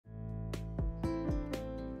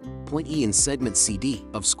point E in segment CD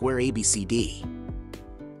of square ABCD.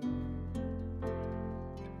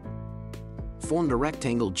 Formed a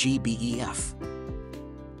rectangle GBEF.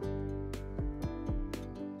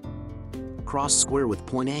 Cross square with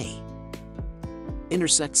point A.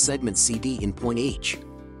 Intersect segment CD in point H.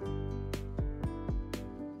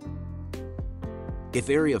 If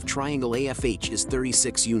area of triangle AFH is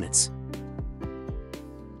 36 units,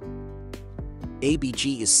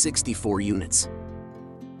 ABG is 64 units.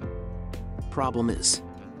 Problem is,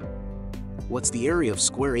 what's the area of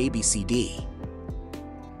square ABCD?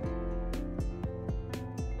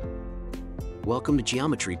 Welcome to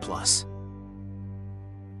Geometry Plus.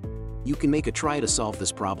 You can make a try to solve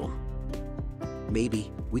this problem.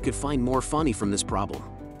 Maybe we could find more funny from this problem.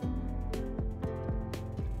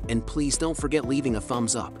 And please don't forget leaving a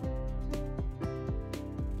thumbs up.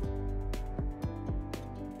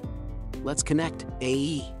 Let's connect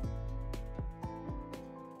AE.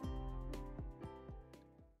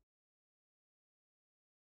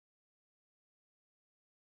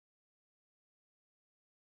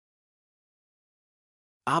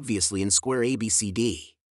 Obviously in square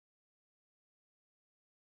ABCD,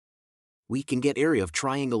 we can get area of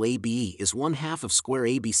triangle ABE is 1/2 of square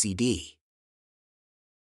ABCD.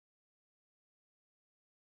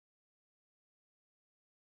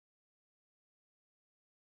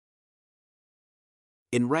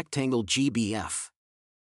 In rectangle GBF,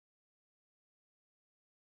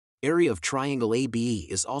 area of triangle ABE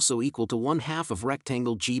is also equal to 1/2 of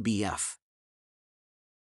rectangle GBF.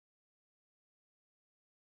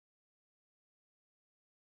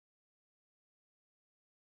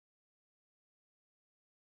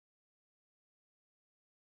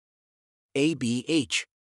 ABH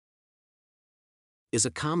is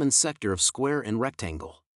a common sector of square and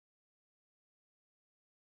rectangle.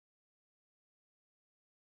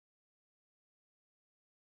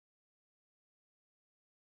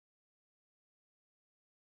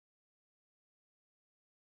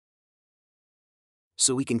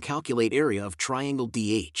 So we can calculate area of triangle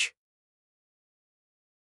DH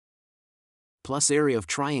plus area of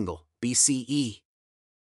triangle BCE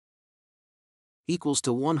equals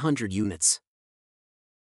to 100 units.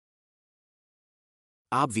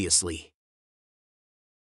 Obviously,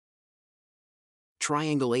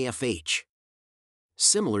 triangle AFH,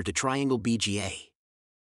 similar to triangle BGA.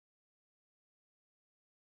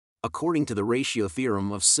 According to the ratio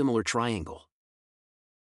theorem of similar triangle,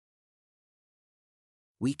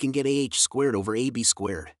 we can get AH squared over AB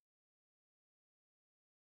squared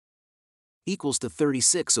equals to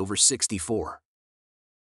 36 over 64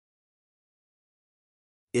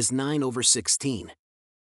 is 9 over 16.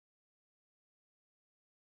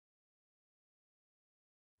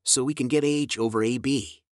 So we can get AH over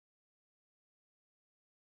AB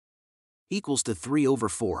equals to 3 over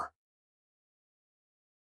 4.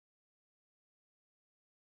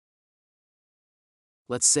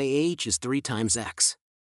 Let's say AH is 3 times x.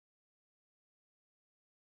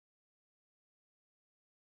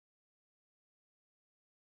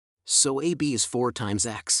 So AB is 4 times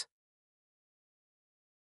x.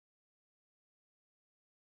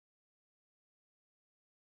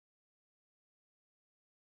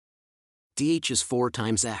 DH is 4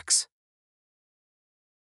 times x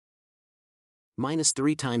minus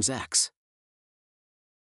 3 times x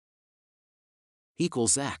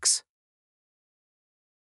equals x.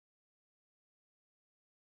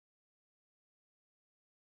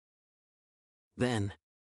 Then,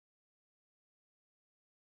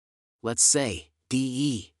 let's say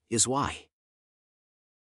DE is y.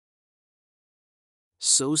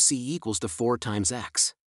 So C equals to 4 times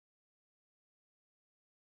x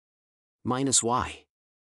minus y.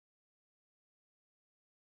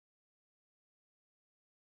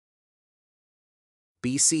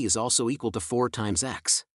 BC is also equal to 4 times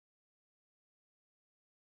x.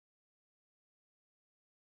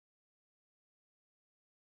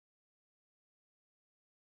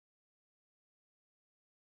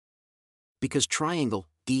 Because triangle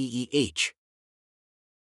DEH,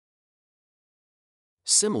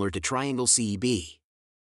 similar to triangle CEB.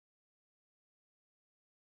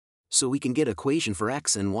 So we can get equation for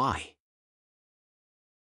x and y.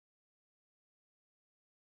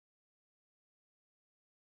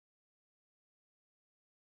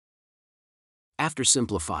 After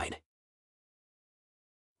simplified,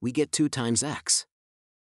 we get 2 times x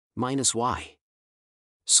minus y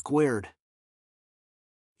squared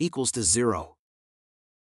equals to 0.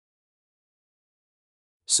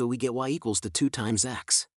 So we get y equals to 2 times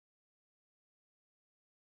x.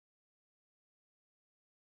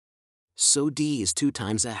 So D is 2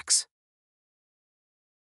 times x.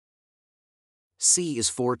 C is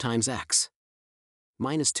 4 times x.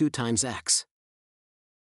 Minus 2 times x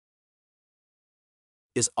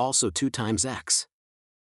is also 2 times x.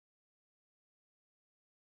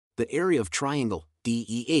 The area of triangle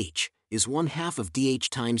DEH is 1/2 of DH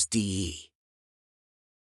times DE.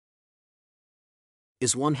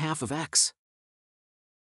 Is 1/2 of x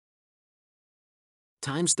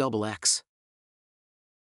times double x.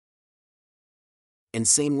 And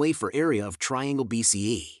same way for area of triangle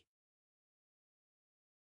BCE.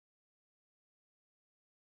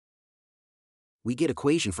 We get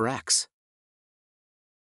equation for x.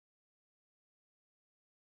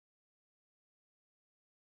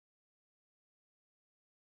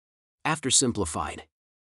 After simplified,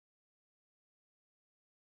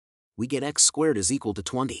 we get x squared is equal to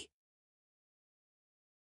 20.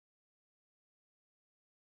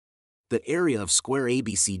 The area of square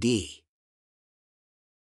ABCD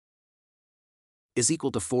is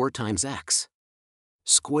equal to 4 times x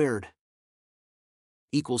squared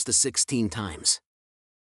equals to 16 times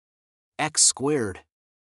x squared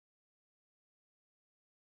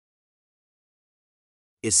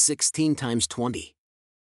is 16 times 20.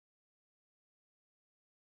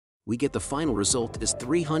 We get the final result is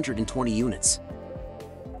 320 units.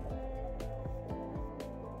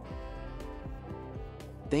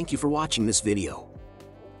 Thank you for watching this video.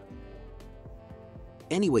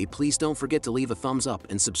 Anyway, please don't forget to leave a thumbs up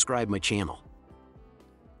and subscribe my channel.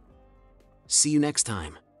 See you next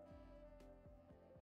time.